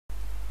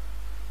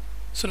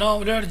So now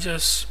let's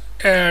just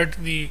add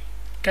the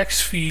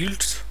text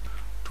fields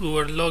to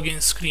our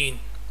login screen.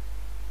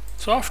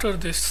 So after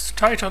this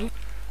title,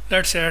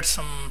 let's add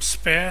some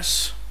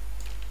space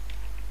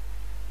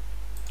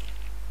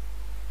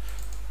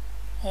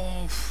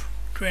of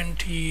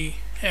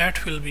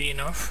 28 will be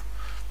enough,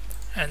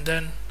 and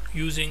then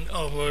using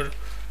our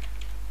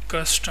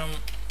custom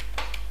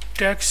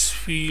text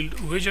field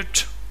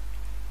widget,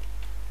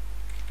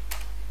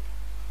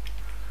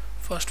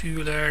 first we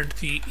will add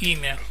the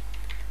email.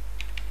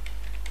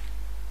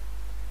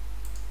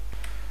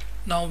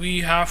 Now we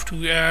have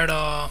to add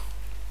a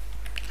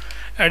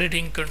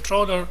editing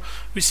controller,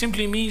 which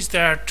simply means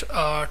that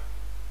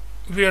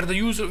when the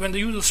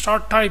user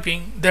start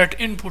typing, that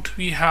input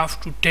we have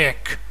to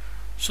take.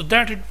 So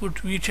that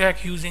input we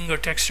take using a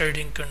text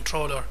editing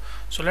controller.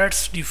 So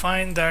let's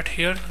define that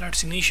here.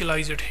 Let's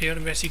initialize it here,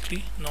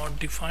 basically, not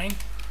define.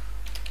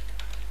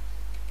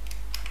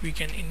 We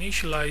can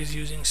initialize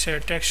using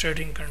set text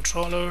editing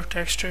controller.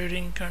 Text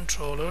editing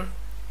controller,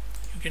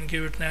 you can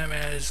give it name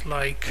as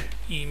like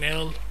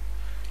email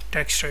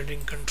text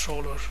editing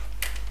controller.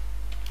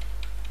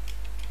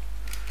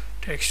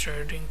 Text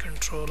editing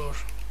controller.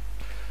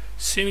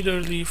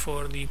 Similarly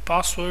for the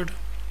password,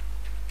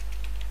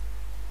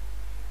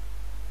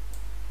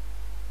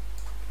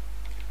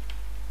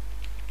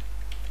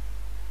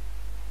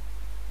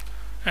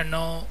 and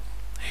now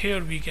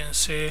here we can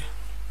say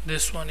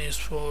this one is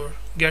for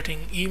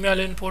getting email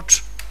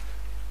input.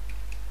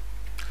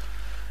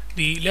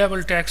 The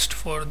label text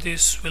for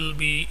this will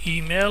be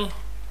email,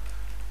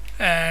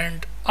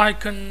 and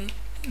icon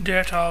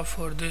data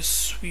for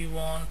this we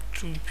want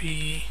to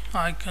be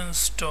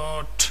icons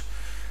dot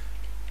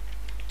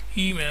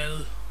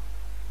email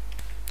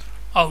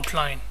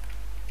outline,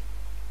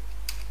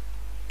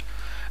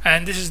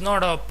 and this is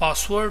not a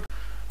password.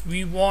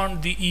 We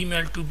want the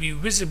email to be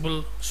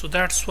visible, so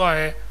that's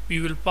why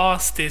we will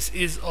pass this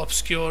is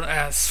obscure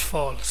as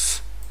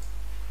false.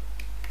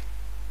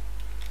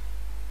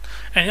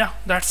 And yeah,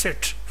 that's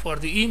it for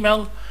the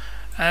email.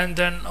 And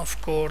then of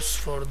course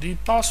for the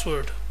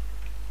password,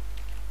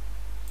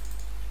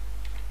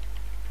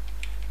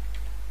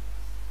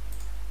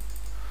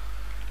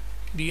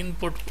 the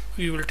input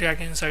we will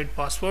take inside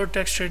password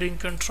text editing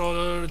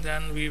controller.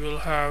 Then we will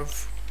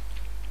have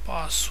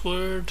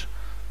password,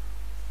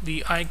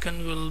 the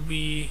icon will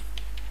be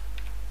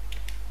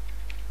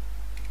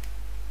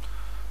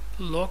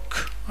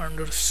look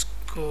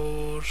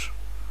underscore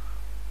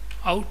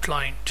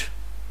outlined.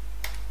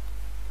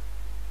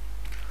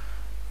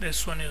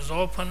 This one is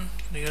open,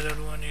 the other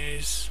one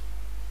is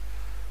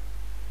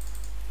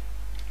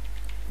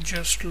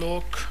just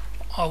look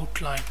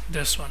outline,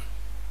 this one.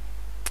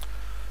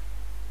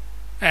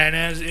 And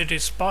as it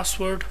is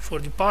password, for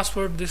the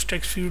password this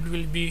text field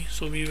will be,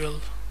 so we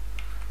will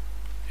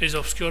is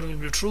obscure will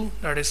be true,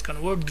 that is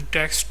convert the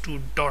text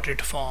to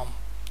dotted form.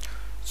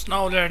 So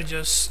now let's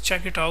just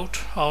check it out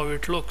how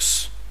it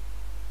looks.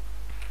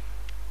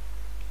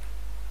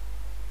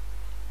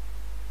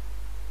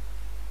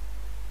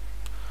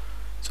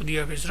 So the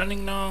app is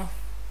running now.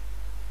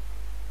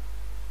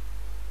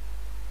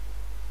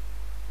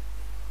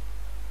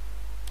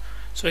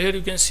 So here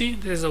you can see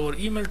this is our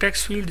email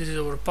text field, this is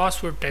our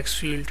password text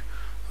field.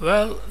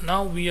 Well,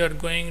 now we are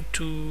going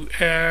to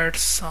add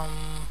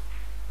some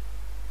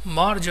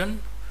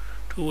margin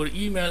to our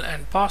email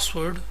and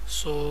password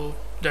so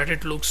that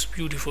it looks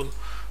beautiful.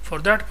 For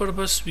that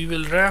purpose we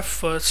will wrap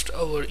first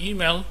our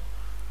email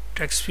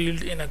text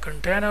field in a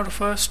container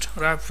first,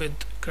 wrap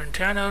with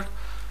container,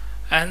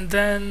 and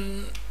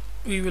then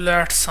we will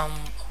add some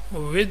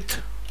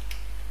width,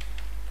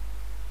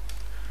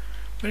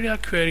 media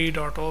query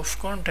dot of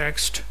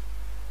context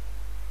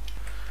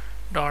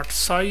dot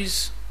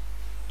size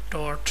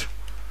dot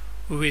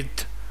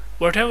width,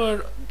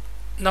 whatever.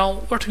 Now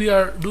what we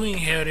are doing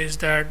here is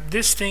that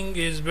this thing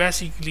is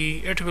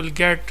basically it will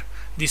get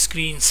the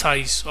screen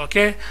size,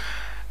 okay?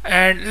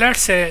 And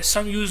let's say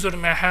some user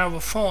may have a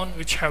phone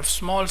which have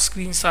small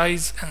screen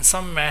size and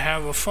some may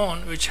have a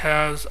phone which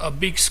has a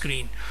big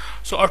screen,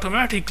 so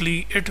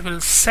automatically it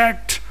will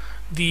set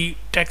the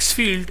text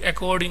field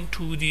according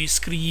to the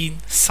screen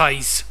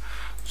size.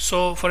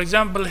 So for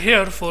example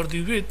here for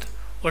the width,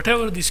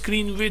 whatever the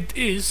screen width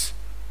is,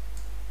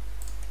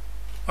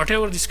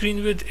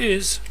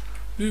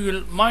 we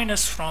will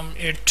minus from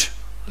it,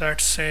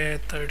 let's say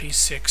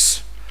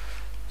 36.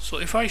 So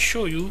if I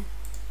show you,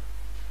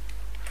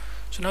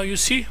 so now you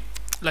see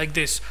like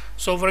this.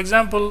 So for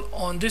example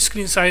on this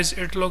screen size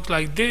it looks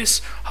like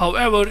this.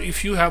 However,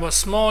 if you have a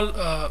small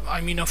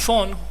a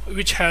phone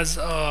which has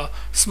a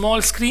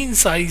small screen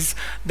size,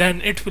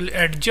 then it will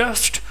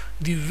adjust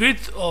the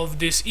width of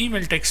this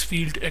email text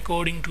field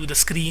according to the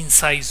screen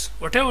size.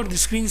 Whatever the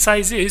screen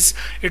size is,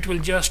 it will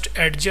just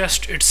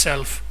adjust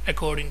itself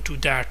according to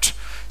that.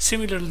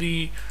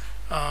 Similarly,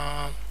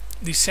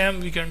 the same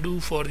we can do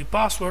for the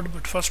password,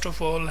 but first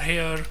of all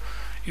here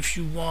if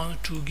you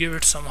want to give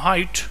it some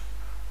height,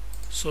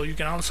 so you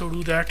can also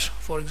do that.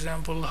 For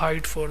example,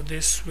 height for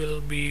this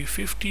will be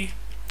 50.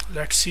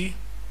 Let's see,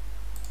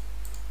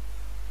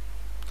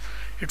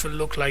 it will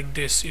look like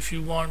this. If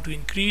you want to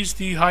increase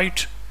the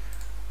height,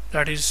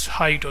 that is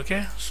height.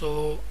 Okay,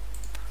 so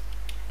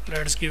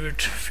let's give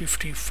it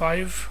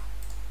 55.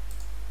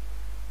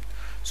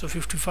 So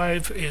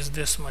 55 is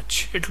this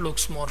much. It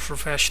looks more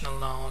professional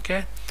now.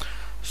 Okay,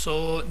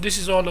 so this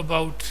is all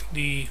about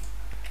the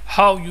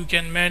how you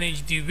can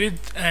manage the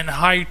width and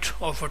height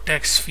of a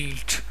text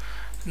field.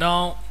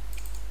 Now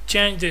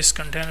change this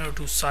container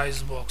to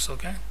size box.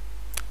 Okay,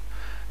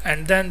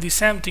 and then the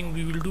same thing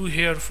we will do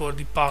here for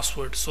the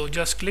password. So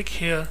just click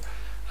here,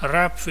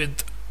 wrap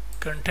with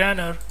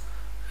container,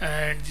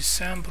 and the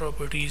same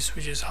properties,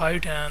 which is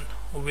height and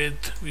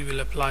width, we will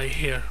apply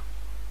here.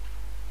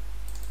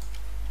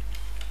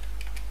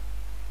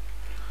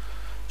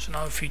 So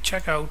now if we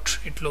check out,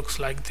 it looks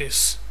like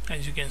this,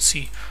 as you can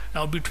see.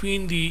 Now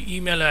between the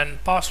email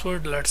and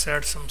password, let's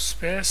add some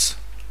space.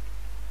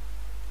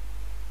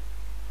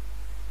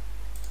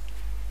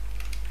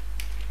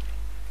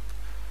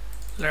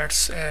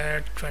 Let's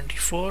add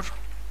 24.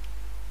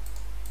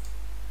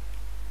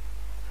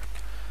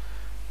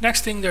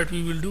 Next thing that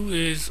we will do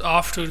is,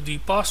 after the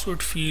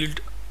password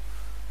field,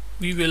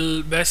 we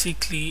will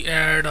basically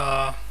add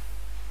a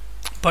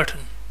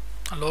button,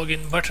 a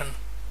login button,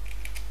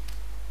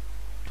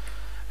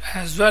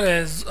 as well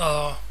as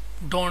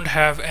don't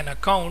have an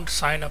account,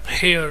 sign up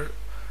here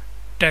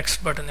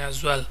text button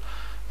as well.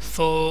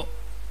 So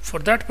for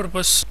that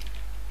purpose,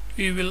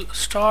 we will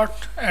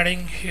start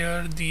adding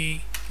here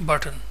the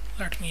button.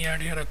 Let me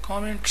add here a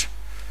comment,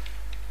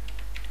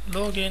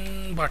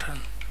 login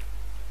button.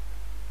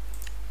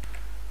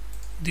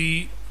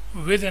 The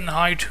width and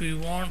height we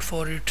want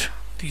for it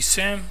the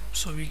same,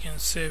 so we can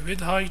say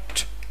width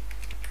height.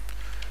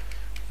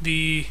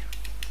 We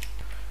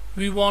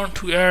want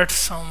to add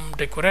some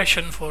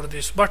decoration for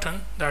this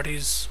button, that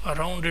is a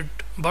rounded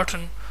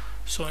button.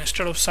 So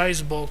instead of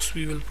size box,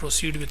 we will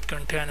proceed with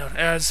container,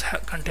 as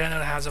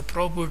container has a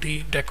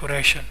property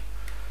decoration.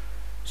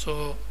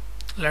 So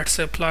let's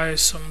apply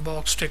some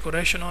box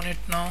decoration on it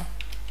now.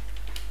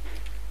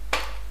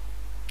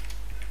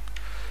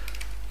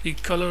 The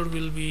color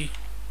will be,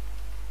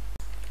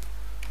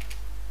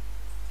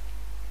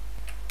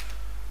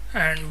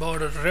 and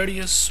border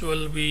radius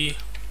will be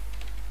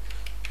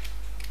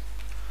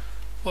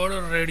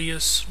border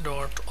radius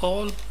dot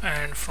all,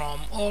 and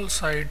from all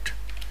side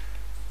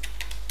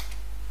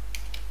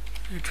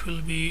it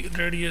will be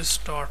radius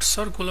dot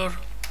circular,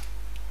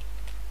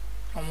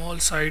 from all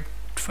side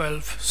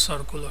 12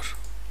 circular.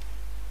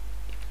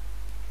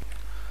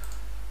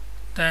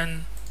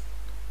 Then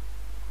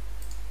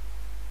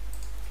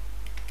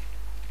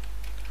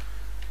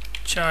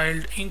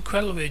child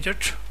inkwell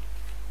widget,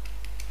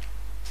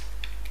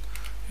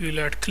 we will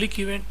add click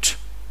event.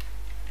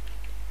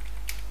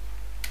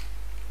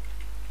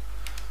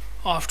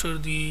 After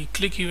the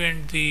click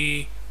event,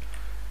 the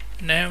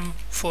name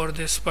for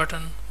this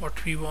button,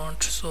 what we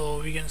want,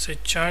 so we can say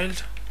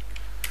child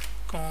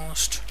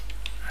const.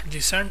 At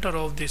the center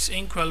of this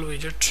inkwell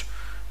widget,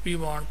 we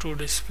want to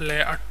display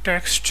a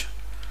text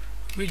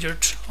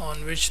widget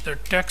on which the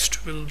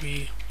text will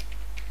be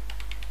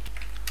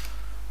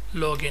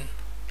login.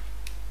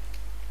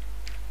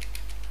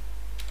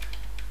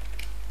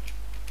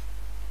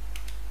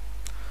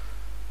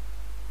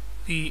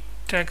 The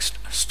text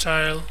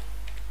style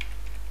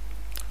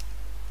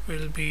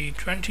will be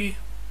 20.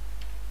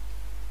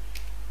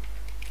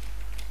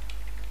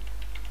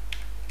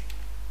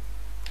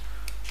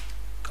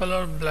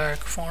 Color black,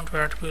 font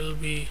weight will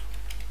be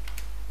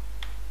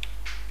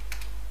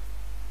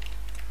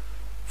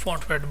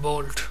font weight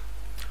bold.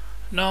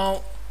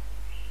 Now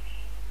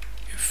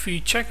if we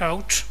check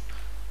out,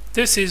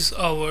 this is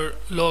our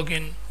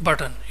login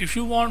button. If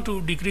you want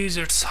to decrease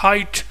its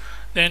height,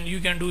 then you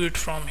can do it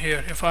from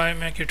here. If I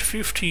make it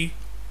 50,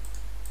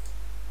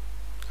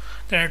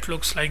 then it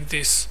looks like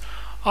this.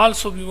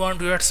 Also we want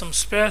to add some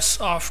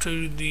space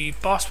after the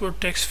password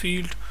text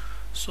field,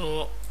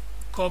 so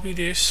copy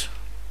this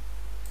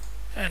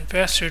and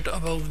paste it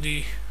above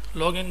the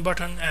login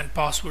button and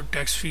password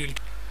text field,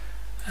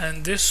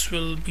 and this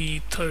will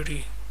be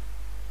 30.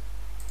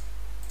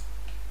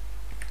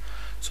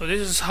 So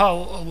this is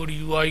how our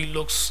UI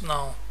looks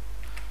now.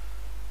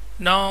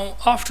 Now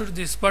after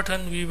this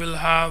button, we will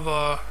have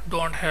a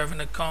don't have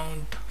an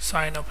account,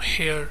 sign up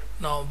here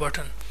now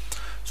button.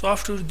 So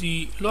after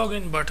the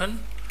login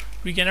button,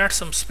 we can add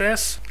some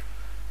space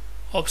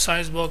of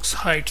size box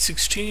height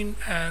 16,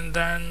 and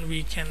then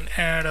we can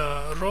add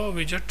a row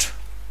widget.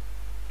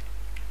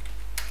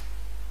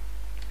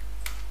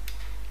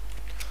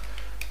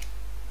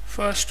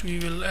 First we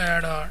will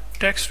add a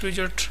text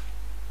widget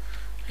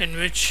in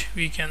which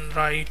we can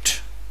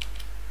write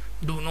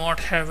do not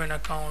have an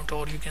account,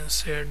 or you can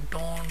say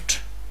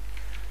don't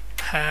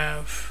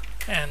have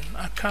an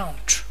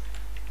account.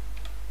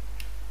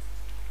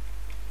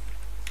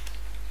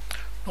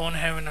 Don't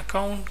have an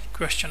account,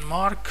 question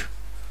mark,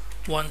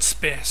 one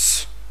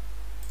space.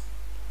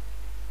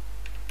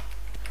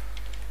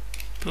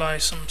 Apply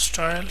some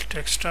style,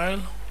 text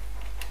style,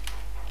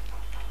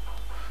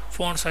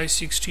 font size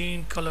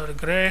 16, color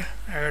gray,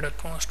 add a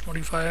const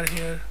modifier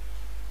here,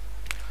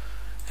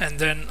 And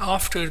then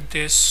after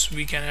this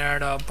we can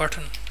add a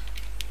button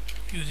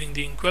using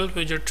the inkwell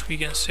widget. We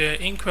can say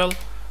inkwell,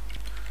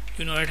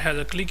 it has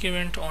a click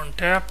event on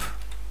tap.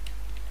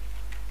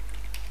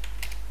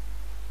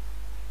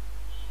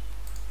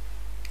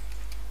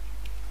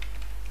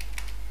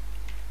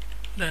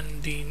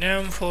 Then the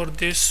name for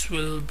this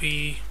will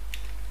be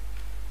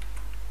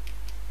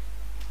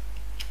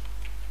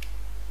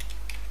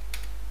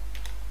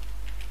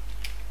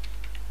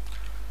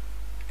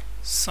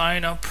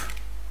sign up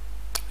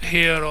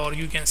here, or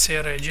you can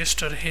say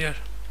register here,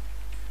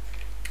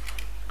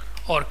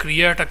 or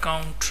create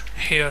account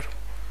here,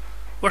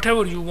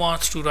 whatever you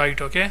want to write.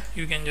 Okay,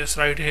 you can just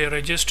write here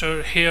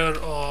register here,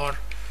 or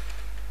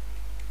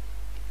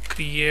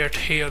create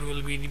here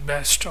will be the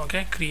best.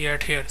 Okay,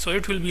 create here, so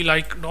it will be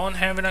like don't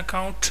have an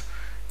account,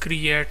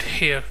 create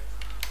here.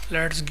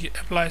 Let's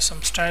apply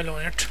some style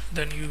on it,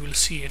 then you will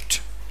see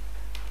it.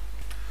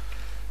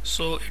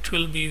 So it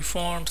will be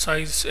font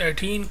size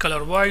 18,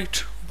 color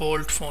white,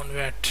 bold, font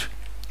wet.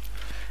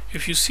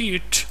 If you see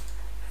it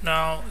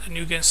now, then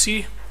you can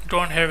see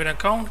don't have an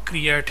account,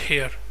 create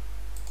here.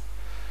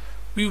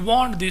 We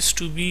want this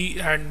to be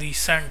at the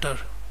center,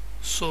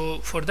 so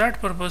for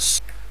that purpose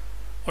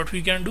what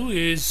we can do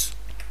is,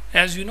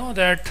 as you know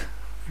that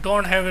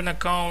don't have an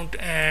account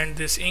and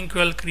this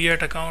inkwell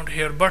create account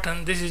here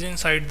button, this is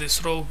inside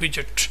this row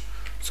widget,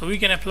 so we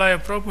can apply a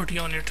property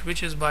on it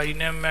which is by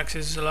name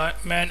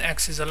man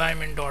axis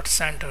alignment dot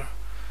center.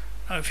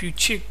 Now if you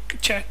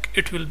check,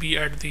 it will be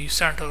at the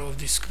center of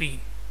the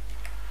screen.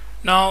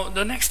 Now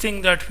the next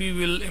thing that we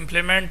will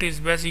implement is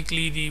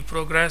basically the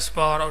progress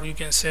bar, or you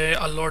can say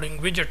a loading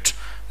widget.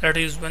 That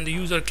is when the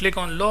user click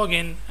on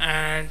login,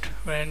 and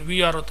when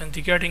we are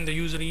authenticating the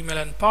user email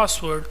and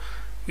password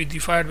with the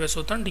Firebase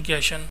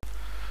authentication,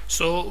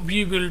 so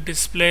we will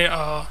display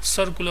a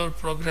circular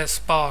progress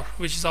bar,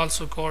 which is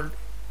also called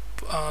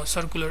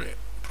circular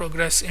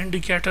progress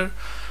indicator.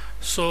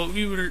 So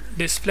we will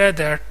display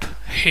that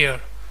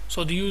here,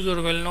 so the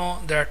user will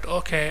know that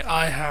okay,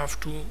 I have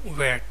to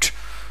wait.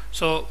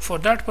 So for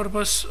that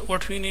purpose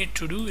what we need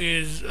to do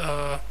is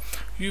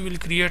we will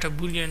create a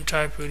boolean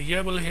type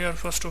variable here.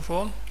 First of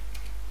all,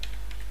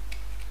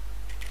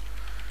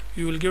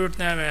 you will give it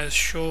name as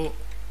show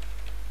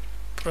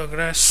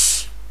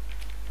progress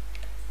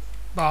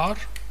bar,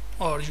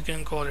 or you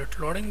can call it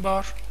loading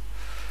bar,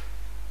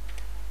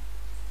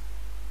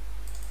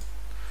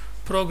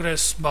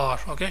 progress bar.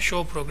 Okay,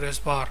 show progress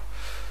bar,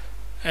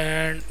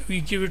 and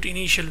we give it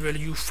initial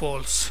value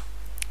false.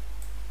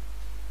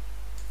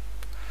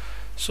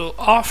 So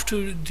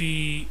after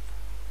the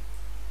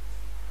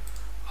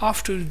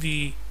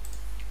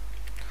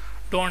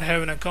don't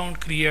have an account,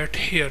 create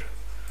here,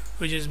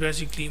 which is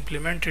basically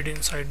implemented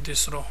inside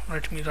this row.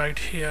 Let me write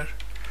here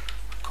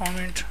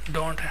comment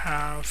don't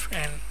have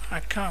an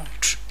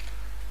account,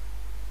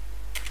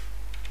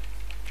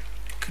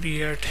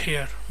 create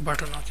here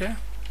button. Okay,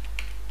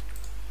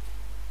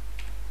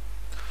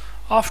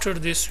 after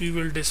this we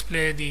will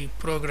display the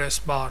progress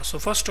bar. So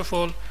first of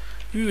all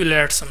we will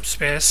add some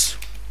space,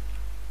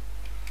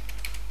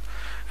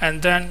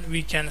 and then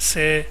we can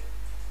say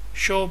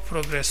show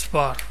progress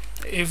bar.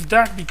 If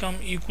that become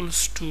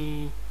equals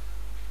to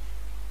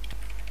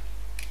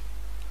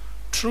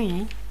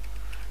true,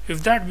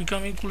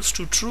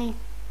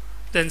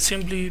 then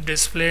simply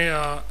display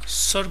a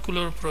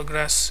circular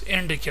progress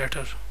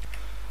indicator.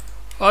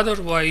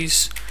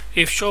 Otherwise,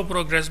 if show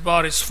progress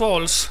bar is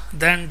false,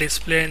 then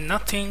display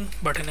nothing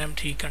but an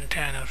empty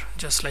container,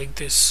 just like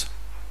this.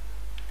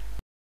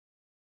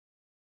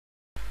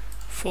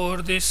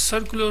 For this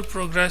circular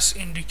progress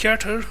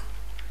indicator,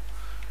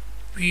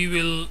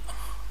 we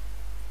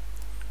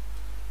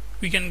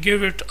can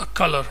give it a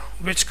color,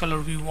 which color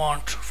we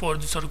want for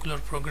the circular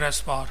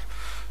progress bar.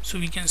 So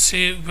we can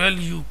say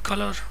value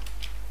color,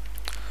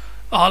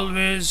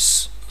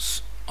 always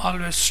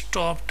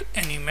stopped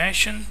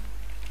animation,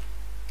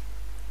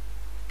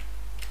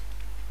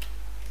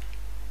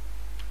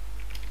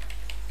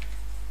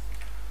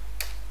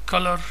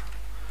 color,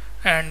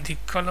 and the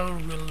color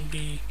will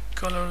be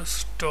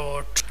colors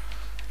dot,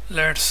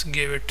 let's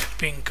give it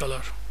pink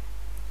color.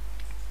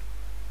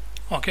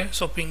 Okay,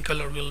 so pink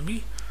color will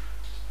be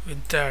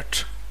with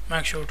that.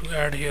 Make sure to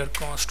add here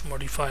const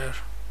modifier.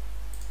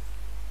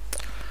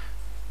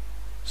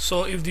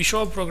 So if the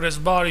show progress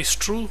bar is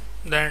true,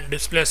 then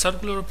display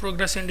circular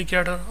progress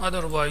indicator,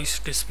 otherwise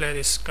display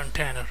this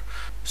container.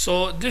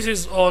 So this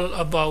is all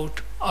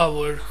about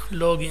our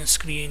login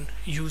screen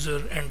user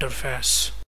interface.